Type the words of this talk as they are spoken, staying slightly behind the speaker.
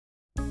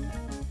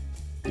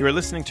You are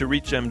listening to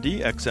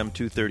ReachMD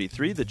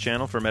XM233, the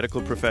channel for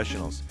medical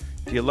professionals.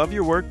 Do you love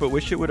your work but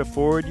wish it would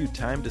afford you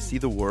time to see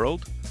the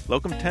world?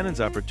 Locum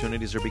tenens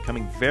opportunities are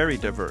becoming very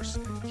diverse.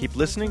 Keep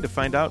listening to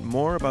find out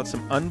more about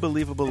some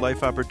unbelievable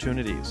life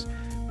opportunities.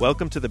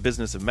 Welcome to the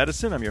Business of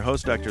Medicine. I'm your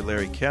host, Dr.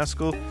 Larry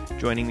Caskell.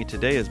 Joining me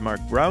today is Mark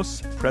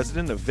Brous,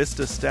 president of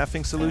Vista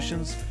Staffing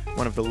Solutions,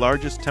 one of the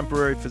largest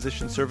temporary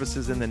physician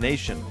services in the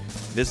nation.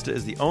 Vista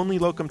is the only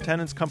locum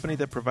tenens company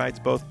that provides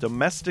both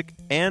domestic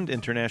and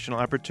international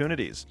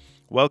opportunities.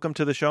 Welcome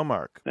to the show,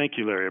 Mark. Thank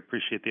you, Larry. I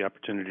appreciate the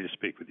opportunity to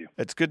speak with you.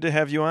 It's good to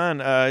have you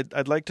on.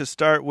 I'd like to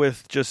start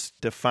with just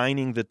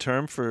defining the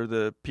term for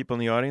the people in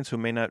the audience who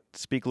may not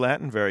speak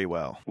Latin very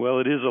well. Well,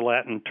 it is a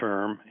Latin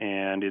term,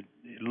 and it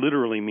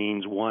literally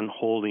means one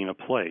holding a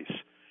place.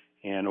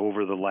 And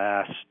over the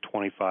last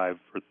 25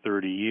 or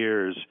 30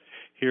 years,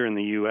 here in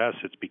the U.S.,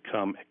 it's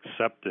become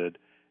accepted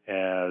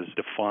as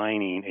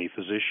defining a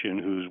physician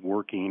who's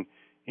working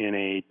in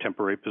a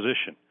temporary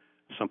position,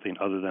 something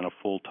other than a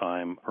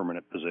full-time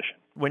permanent position.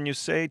 When you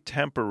say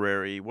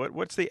temporary,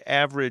 what's the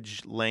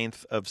average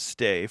length of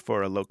stay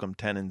for a locum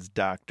tenens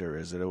doctor?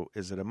 Is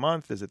it a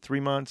month? Is it 3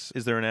 months?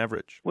 Is there an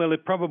average? Well,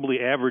 it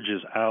probably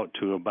averages out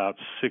to about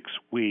 6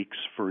 weeks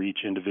for each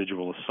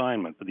individual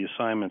assignment, but the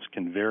assignments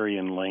can vary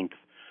in length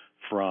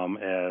from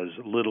as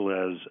little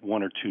as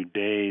 1 or 2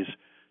 days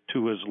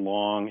to as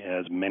long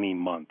as many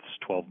months,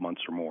 12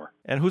 months or more.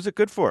 And who's it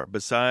good for,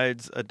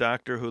 besides a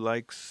doctor who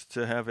likes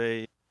to have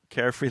a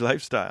carefree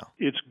lifestyle?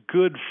 It's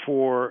good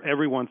for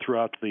everyone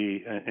throughout the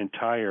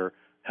entire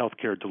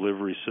healthcare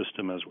delivery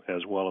system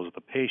as well as the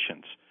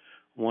patients.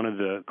 One of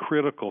the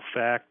critical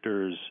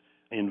factors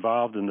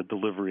involved in the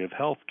delivery of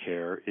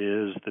healthcare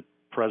is the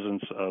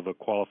presence of a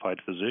qualified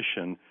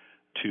physician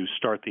to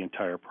start the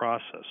entire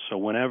process. So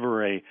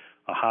whenever a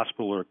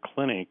hospital or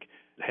clinic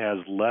has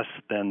less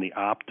than the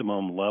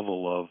optimum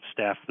level of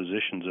staff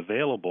physicians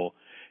available,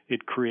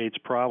 it creates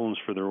problems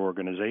for their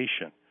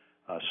organization.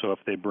 So if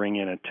they bring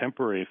in a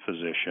temporary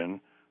physician,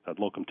 a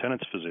locum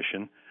tenens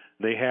physician,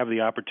 they have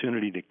the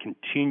opportunity to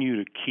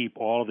continue to keep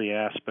all the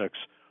aspects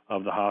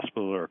of the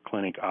hospital or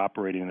clinic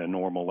operating at a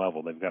normal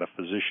level. They've got a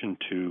physician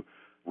to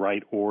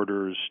write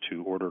orders,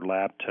 to order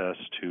lab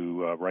tests,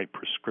 to write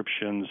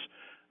prescriptions,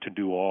 to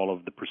do all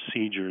of the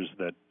procedures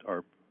that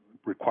are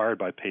required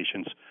by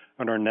patients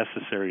and are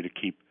necessary to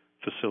keep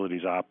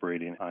facilities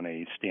operating on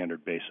a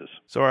standard basis.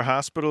 So are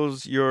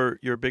hospitals your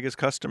biggest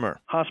customer?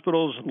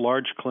 Hospitals,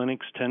 large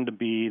clinics tend to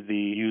be the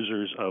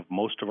users of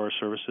most of our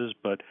services,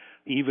 but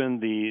even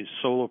the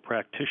solo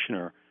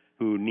practitioner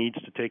who needs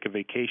to take a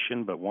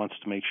vacation but wants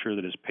to make sure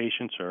that his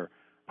patients are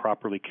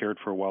properly cared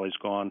for while he's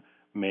gone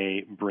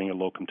may bring a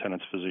locum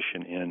tenens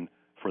physician in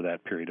for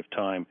that period of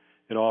time.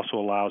 It also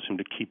allows him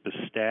to keep the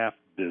staff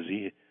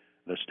busy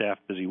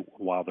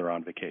while they're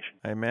on vacation.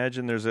 I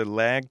imagine there's a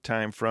lag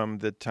time from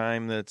the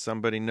time that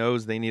somebody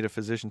knows they need a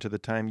physician to the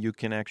time you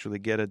can actually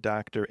get a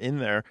doctor in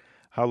there.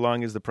 How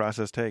long does the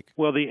process take?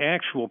 Well, the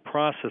actual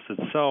process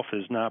itself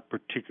is not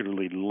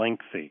particularly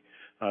lengthy.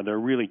 There are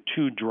really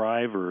two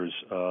drivers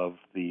of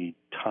the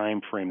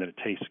time frame that it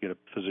takes to get a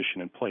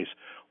physician in place.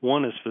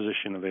 One is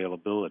physician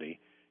availability,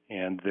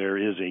 and there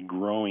is a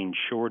growing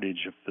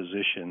shortage of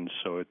physicians,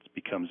 so it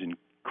becomes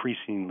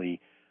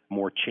increasingly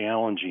more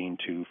challenging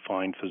to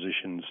find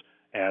physicians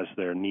as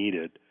they're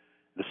needed.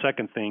 The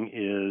second thing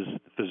is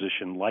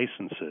physician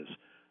licenses.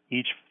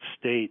 Each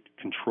state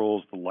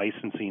controls the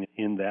licensing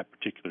in that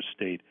particular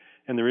state,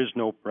 and there is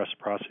no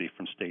reciprocity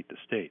from state to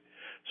state.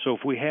 So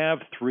if we have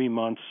 3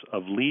 months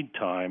of lead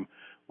time,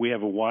 we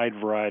have a wide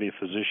variety of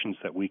physicians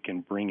that we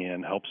can bring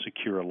in, help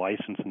secure a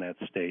license in that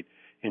state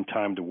in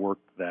time to work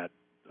that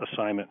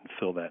assignment and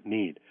fill that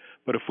need.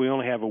 But if we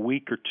only have a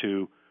week or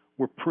two,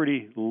 we're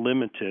pretty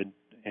limited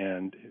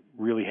and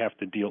really have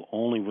to deal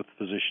only with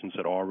physicians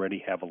that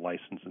already have a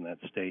license in that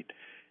state,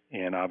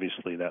 and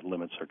obviously that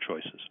limits our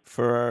choices.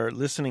 For our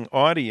listening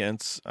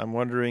audience, I'm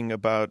wondering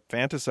about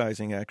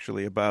fantasizing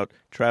actually about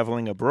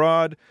traveling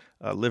abroad,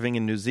 living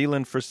in New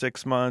Zealand for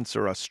 6 months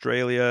or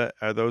Australia.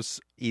 Are those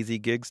easy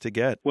gigs to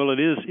get? Well, it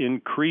is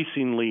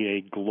increasingly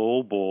a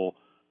global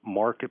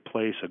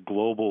marketplace, a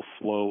global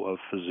flow of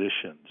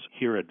physicians.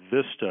 Here at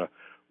Vista,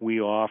 we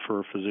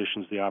offer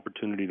physicians the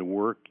opportunity to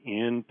work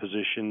in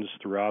positions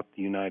throughout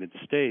the United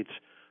States,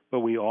 but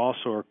we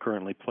also are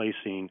currently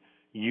placing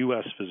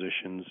U.S.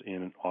 physicians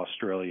in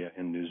Australia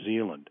and New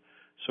Zealand.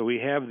 So we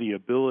have the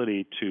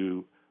ability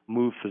to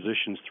move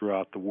physicians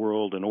throughout the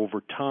world, and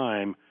over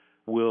time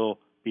we'll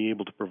be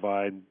able to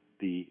provide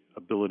the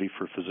ability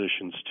for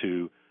physicians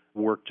to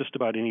work just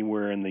about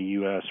anywhere in the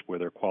U.S. where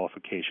their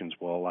qualifications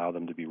will allow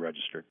them to be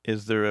registered.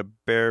 Is there a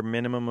bare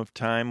minimum of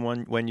time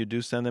when you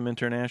do send them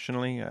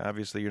internationally?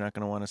 Obviously, you're not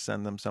going to want to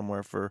send them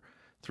somewhere for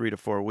 3 to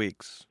 4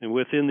 weeks. And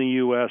within the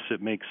U.S.,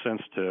 it makes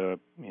sense to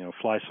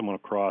fly someone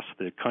across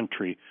the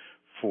country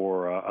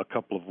for a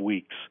couple of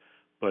weeks,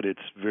 but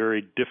it's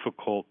very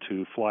difficult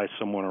to fly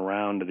someone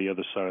around to the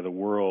other side of the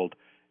world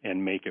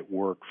and make it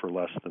work for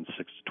less than 6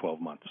 to 12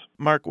 months.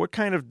 Mark, what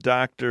kind of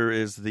doctor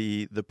is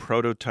the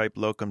prototype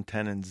locum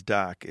tenens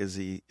doc? Is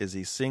he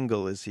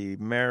single? Is he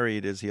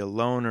married? Is he a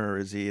loner?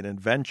 Is he an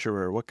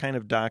adventurer? What kind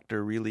of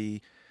doctor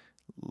really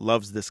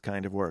loves this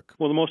kind of work?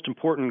 Well, the most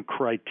important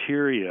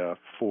criteria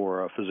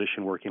for a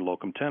physician working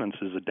locum tenens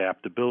is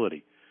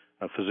adaptability.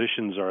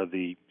 Physicians are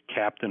the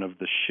captain of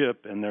the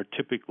ship, and they're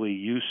typically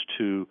used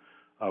to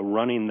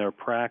running their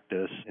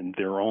practice in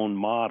their own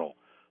model.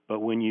 But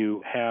when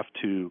you have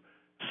to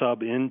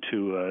sub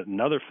into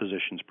another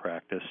physician's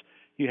practice,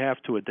 you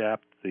have to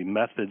adapt the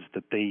methods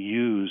that they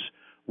use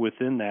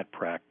within that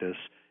practice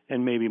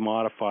and maybe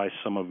modify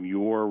some of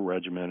your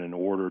regimen in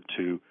order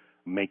to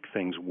make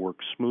things work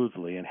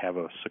smoothly and have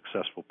a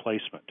successful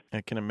placement.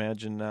 I can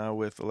imagine now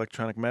with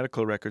electronic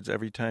medical records,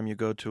 every time you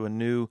go to a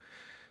new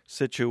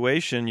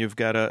situation, you've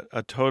got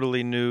a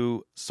totally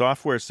new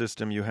software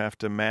system you have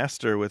to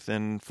master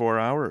within 4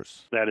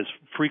 hours. That is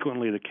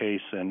frequently the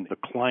case, and the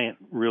client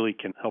really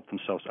can help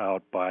themselves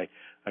out by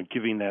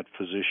giving that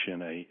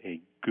physician a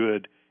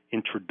good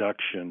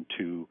introduction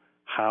to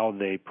how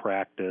they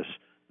practice,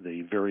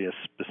 the various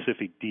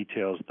specific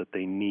details that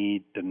they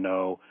need to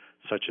know,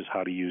 such as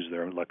how to use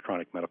their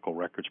electronic medical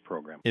records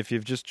program. If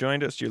you've just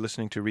joined us, you're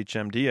listening to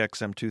ReachMD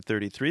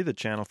XM233, the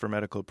channel for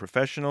medical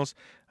professionals.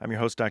 I'm your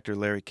host, Dr.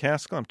 Larry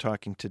Kaskel. I'm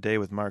talking today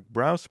with Mark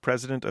Brous,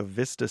 president of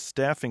Vista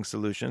Staffing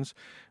Solutions.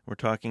 We're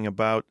talking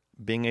about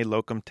being a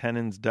locum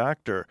tenens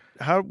doctor.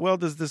 How well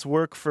does this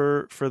work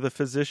for the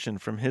physician?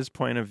 From his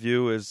point of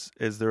view, is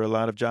there a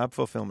lot of job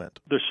fulfillment?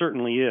 There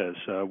certainly is.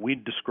 We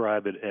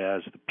describe it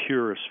as the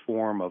purest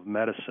form of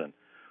medicine.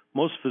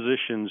 Most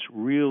physicians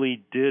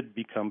really did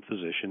become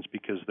physicians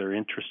because they're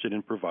interested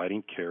in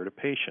providing care to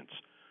patients.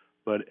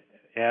 But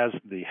as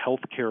the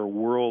healthcare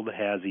world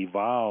has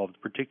evolved,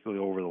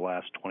 particularly over the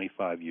last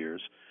 25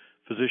 years,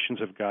 physicians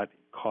have got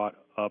caught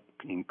up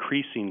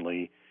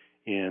increasingly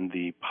in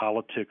the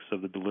politics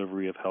of the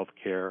delivery of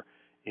healthcare,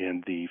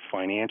 in the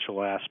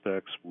financial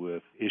aspects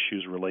with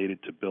issues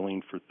related to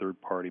billing for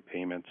third-party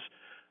payments,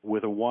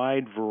 with a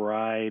wide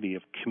variety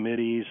of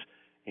committees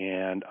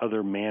and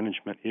other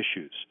management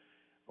issues.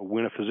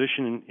 When a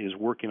physician is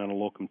working on a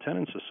locum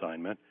tenens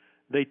assignment,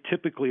 they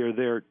typically are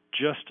there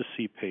just to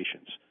see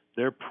patients.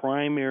 Their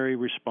primary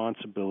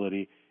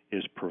responsibility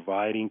is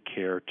providing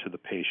care to the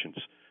patients.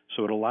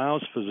 So it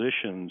allows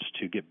physicians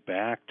to get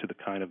back to the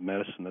kind of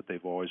medicine that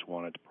they've always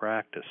wanted to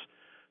practice.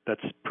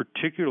 That's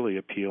particularly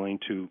appealing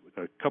to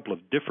a couple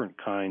of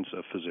different kinds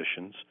of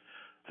physicians.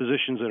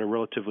 Physicians that are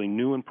relatively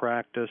new in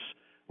practice,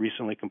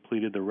 recently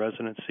completed their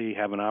residency,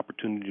 have an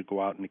opportunity to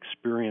go out and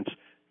experience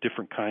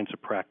different kinds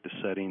of practice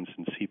settings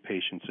and see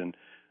patients in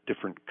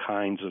different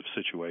kinds of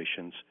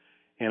situations.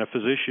 And a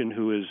physician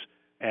who is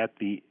at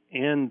the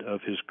end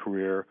of his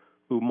career,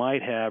 who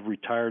might have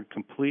retired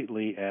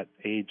completely at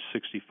age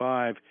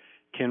 65,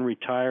 can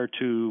retire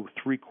to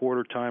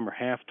three-quarter time or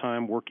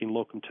half-time working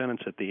locum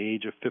tenens at the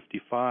age of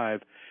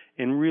 55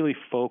 and really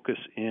focus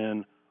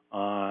in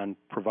on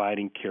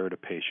providing care to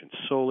patients,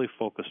 solely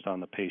focused on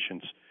the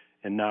patients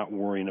and not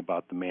worrying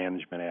about the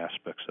management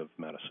aspects of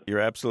medicine. You're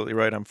absolutely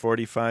right. I'm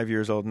 45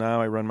 years old now.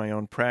 I run my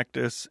own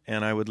practice,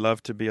 and I would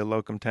love to be a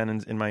locum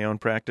tenens in my own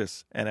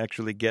practice and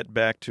actually get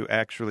back to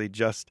actually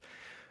just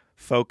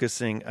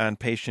focusing on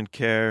patient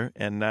care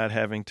and not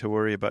having to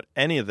worry about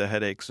any of the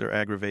headaches or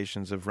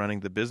aggravations of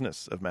running the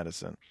business of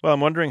medicine. Well,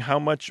 I'm wondering how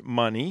much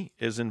money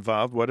is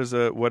involved. What does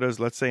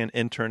let's say, an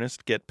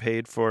internist get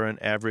paid for an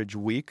average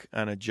week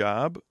on a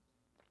job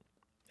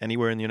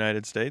anywhere in the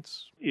United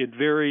States? It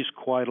varies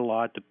quite a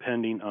lot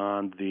depending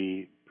on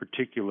the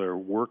particular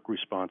work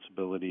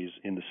responsibilities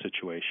in the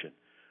situation.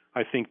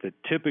 I think that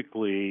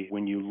typically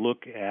when you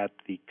look at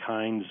the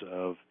kinds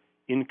of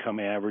income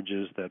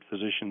averages that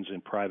physicians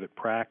in private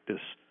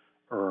practice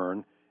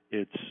earn,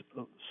 it's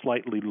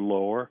slightly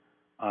lower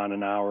on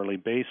an hourly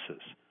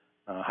basis.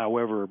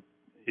 However,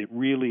 it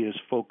really is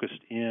focused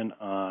in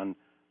on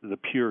the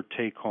pure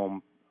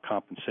take-home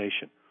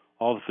compensation.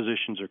 All the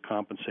physicians are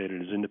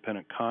compensated as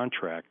independent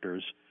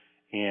contractors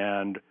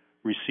and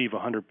receive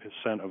 100%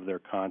 of their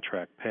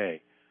contract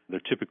pay. They're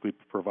typically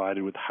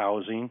provided with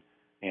housing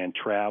and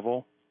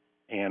travel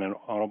and an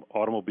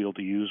automobile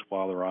to use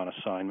while they're on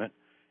assignment,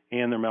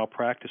 and their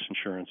malpractice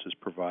insurance is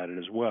provided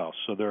as well.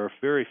 So there are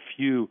very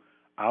few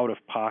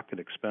out-of-pocket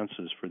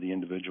expenses for the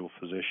individual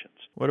physicians.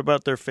 What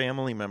about their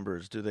family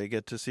members? Do they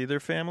get to see their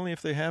family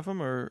if they have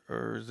them, or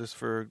is this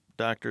for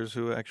doctors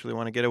who actually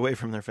want to get away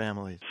from their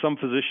families? Some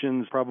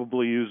physicians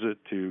probably use it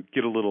to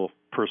get a little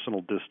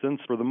personal distance.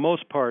 For the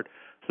most part,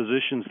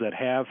 physicians that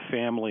have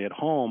family at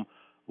home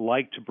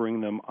like to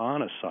bring them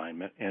on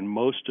assignment, and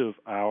most of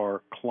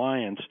our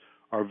clients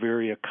are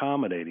very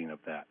accommodating of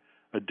that.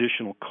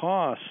 Additional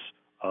costs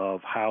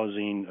of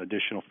housing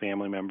additional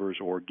family members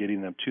or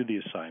getting them to the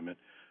assignment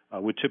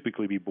would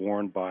typically be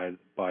borne by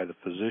the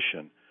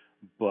physician.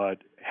 But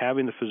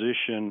having the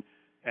physician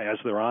as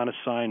they're on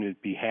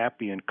assignment, be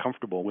happy and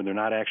comfortable when they're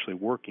not actually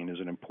working is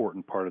an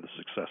important part of the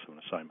success of an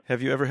assignment.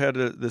 Have you ever had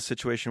the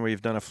situation where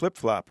you've done a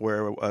flip-flop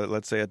where,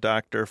 let's say, a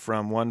doctor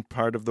from one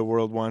part of the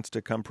world wants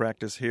to come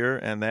practice here,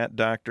 and that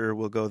doctor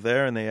will go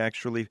there, and they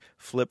actually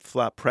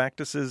flip-flop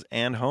practices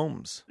and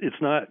homes?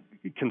 It's not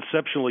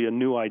conceptually a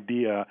new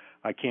idea.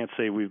 I can't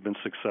say we've been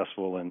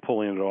successful in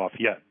pulling it off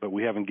yet, but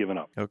we haven't given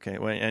up. Okay,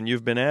 well, and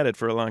you've been at it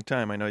for a long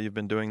time. I know you've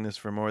been doing this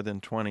for more than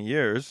 20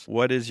 years.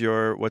 What's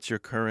your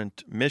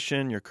current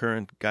mission, your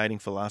current guiding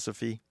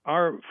philosophy?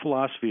 Our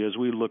philosophy as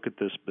we look at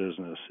this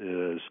business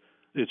is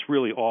it's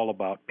really all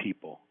about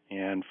people.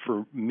 And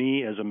for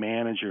me as a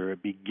manager,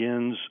 it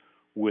begins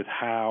with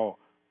how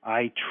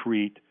I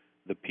treat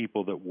the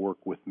people that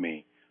work with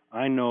me.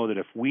 I know that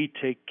if we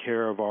take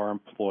care of our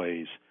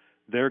employees,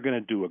 they're going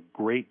to do a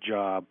great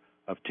job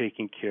of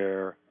taking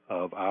care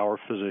of our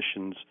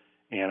physicians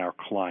and our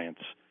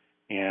clients.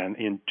 And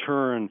in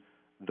turn,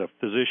 the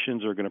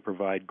physicians are going to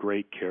provide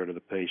great care to the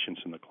patients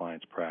in the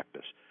client's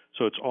practice.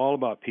 So it's all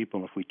about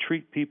people. And if we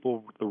treat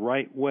people the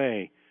right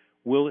way,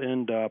 we'll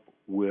end up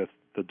with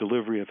the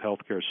delivery of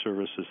healthcare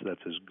services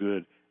that's as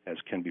good as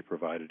can be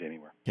provided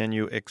anywhere. Can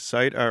you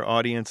excite our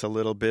audience a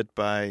little bit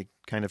by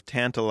kind of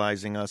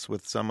tantalizing us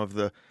with some of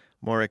the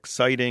more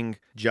exciting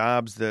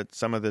jobs that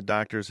some of the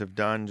doctors have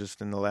done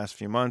just in the last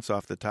few months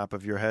off the top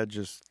of your head?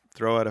 Just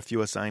throw out a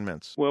few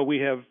assignments. Well, we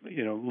have,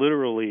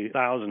 literally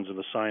thousands of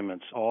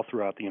assignments all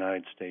throughout the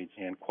United States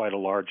and quite a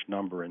large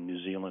number in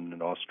New Zealand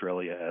and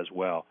Australia as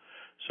well.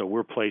 So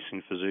we're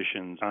placing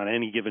physicians. On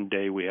any given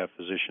day, we have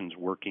physicians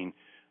working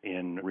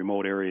in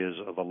remote areas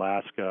of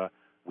Alaska.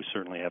 We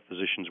certainly have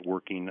physicians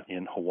working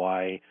in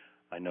Hawaii.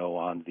 I know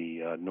on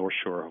the North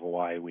Shore of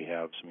Hawaii, we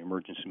have some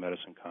emergency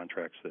medicine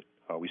contracts that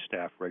we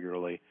staff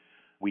regularly.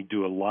 We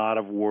do a lot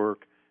of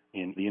work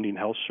in the Indian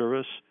Health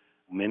Service.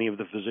 Many of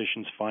the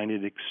physicians find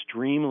it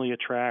extremely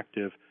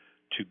attractive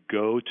to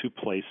go to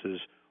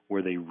places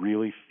where they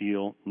really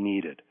feel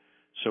needed.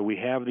 So we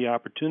have the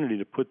opportunity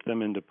to put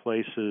them into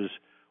places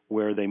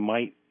where they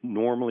might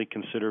normally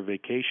consider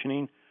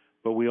vacationing,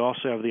 but we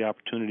also have the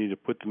opportunity to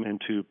put them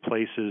into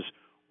places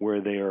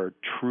where they are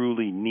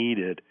truly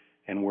needed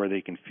and where they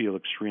can feel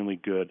extremely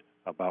good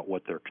about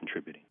what they're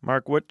contributing.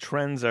 Mark, what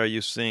trends are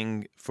you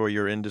seeing for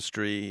your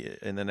industry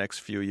in the next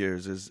few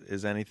years?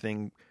 Is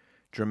anything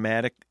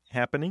dramatic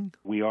happening?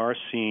 We are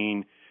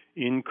seeing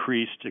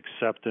increased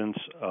acceptance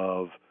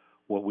of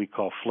what we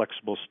call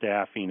flexible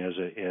staffing as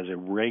a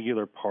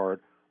regular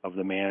part of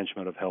the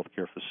management of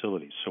healthcare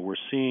facilities. So we're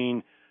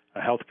seeing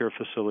healthcare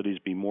facilities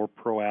be more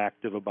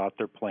proactive about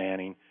their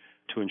planning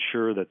to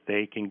ensure that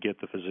they can get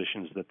the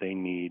physicians that they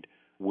need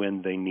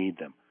when they need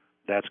them.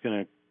 That's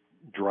going to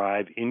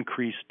drive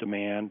increased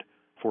demand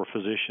for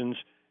physicians,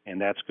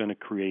 and that's going to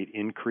create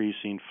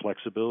increasing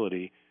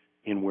flexibility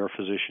in where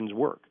physicians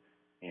work.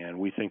 And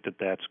we think that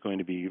that's going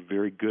to be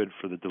very good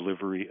for the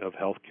delivery of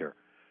healthcare.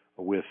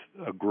 With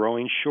a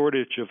growing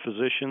shortage of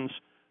physicians,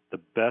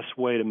 the best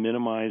way to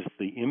minimize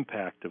the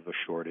impact of a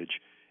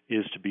shortage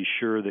is to be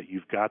sure that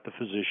you've got the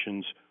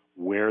physicians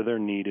where they're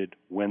needed,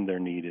 when they're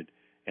needed,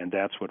 and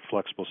that's what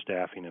flexible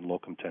staffing and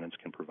locum tenens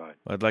can provide.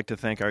 Well, I'd like to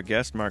thank our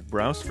guest, Mark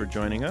Brous, for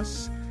joining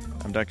us.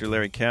 I'm Dr.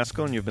 Larry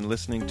Kaskel, and you've been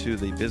listening to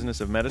The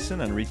Business of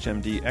Medicine on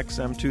ReachMD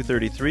XM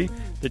 233,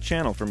 the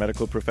channel for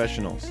medical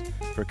professionals.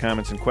 For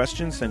comments and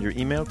questions, send your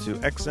email to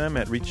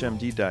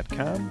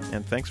xm@reachmd.com,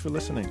 and thanks for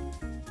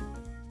listening.